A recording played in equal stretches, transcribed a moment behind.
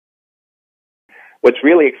what's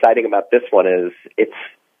really exciting about this one is it's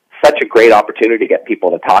such a great opportunity to get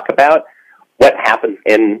people to talk about what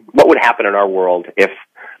would happen in our world if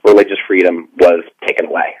religious freedom was taken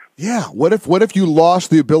away. Yeah. What if you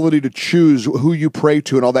lost the ability to choose who you pray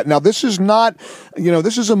to and all that? Now, this is not,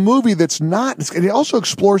 this is a movie that's not, it also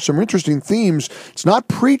explores some interesting themes. It's not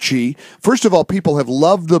preachy. First of all, people have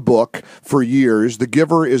loved the book for years. The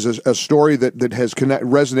Giver is a story that has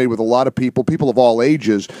resonated with a lot of people of all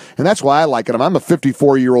ages. And that's why I like it. I'm a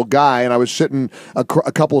 54-year-old guy, and I was sitting a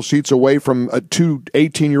couple of seats away from two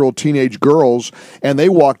 18-year-old teenage girls, and they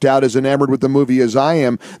walked out as enamored with the movie as I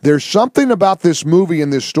am. There's something about this movie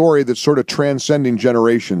and this story that's sort of transcending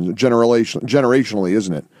generationally,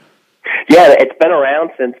 isn't it? Yeah, it's been around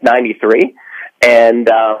since '93, and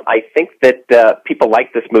I think that people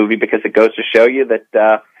like this movie because it goes to show you that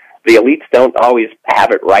the elites don't always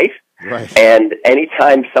have it right. Right. And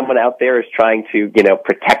anytime someone out there is trying to,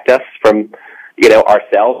 protect us from,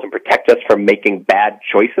 ourselves and protect us from making bad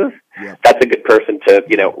choices, yeah, that's a good person to,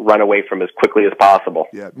 run away from as quickly as possible.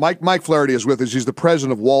 Yeah, Mike Flaherty is with us. He's the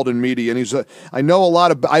president of Walden Media, and I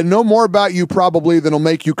know more about you probably than will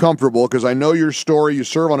make you comfortable, because I know your story. You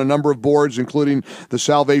serve on a number of boards, including the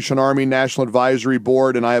Salvation Army National Advisory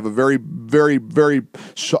Board, and I have a very, very, very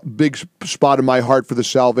big spot in my heart for the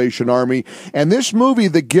Salvation Army. And this movie,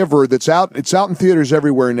 The Giver, it's out in theaters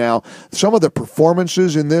everywhere now. Some of the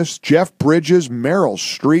performances in this, Jeff Bridges, Meryl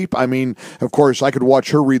Streep. I mean, of course, I could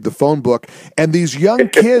watch her read the phone book. And these young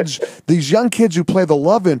kids, who play the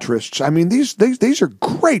love interests, I mean, these are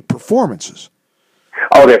great performances.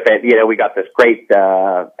 Oh, they're fantastic. We got this great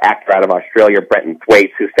actor out of Australia, Brenton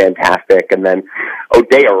Thwaites, who's fantastic, and then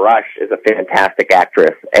Odeya Rush is a fantastic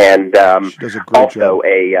actress, and she does a great also job.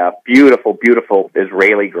 A beautiful, beautiful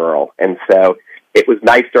Israeli girl. And so it was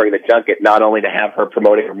nice during the junket not only to have her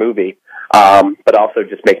promoting her movie, but also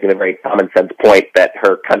just making a very common sense point that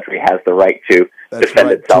her country has the right to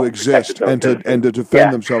defend itself, to exist and to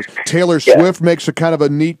defend themselves. Taylor Swift makes a kind of a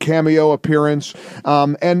neat cameo appearance,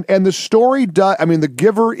 and the story does. I mean, The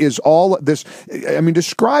Giver is all this. I mean,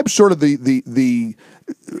 describe sort of the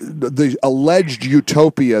alleged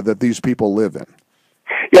utopia that these people live in.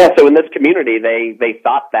 Yeah. So in this community, they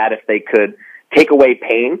thought that if they could take away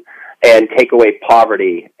pain and take away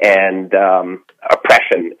poverty and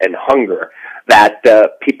oppression and hunger, that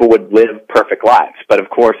people would live perfect lives. But of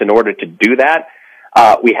course, in order to do that,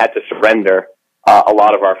 we had to surrender a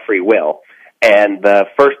lot of our free will. And the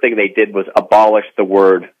first thing they did was abolish the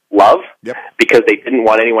word love, because they didn't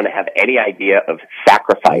want anyone to have any idea of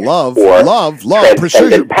sacrifice love,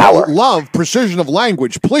 precision, power. Love, precision of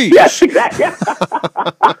language, please. Yes, exactly.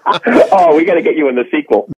 Oh, we got to get you in the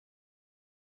sequel.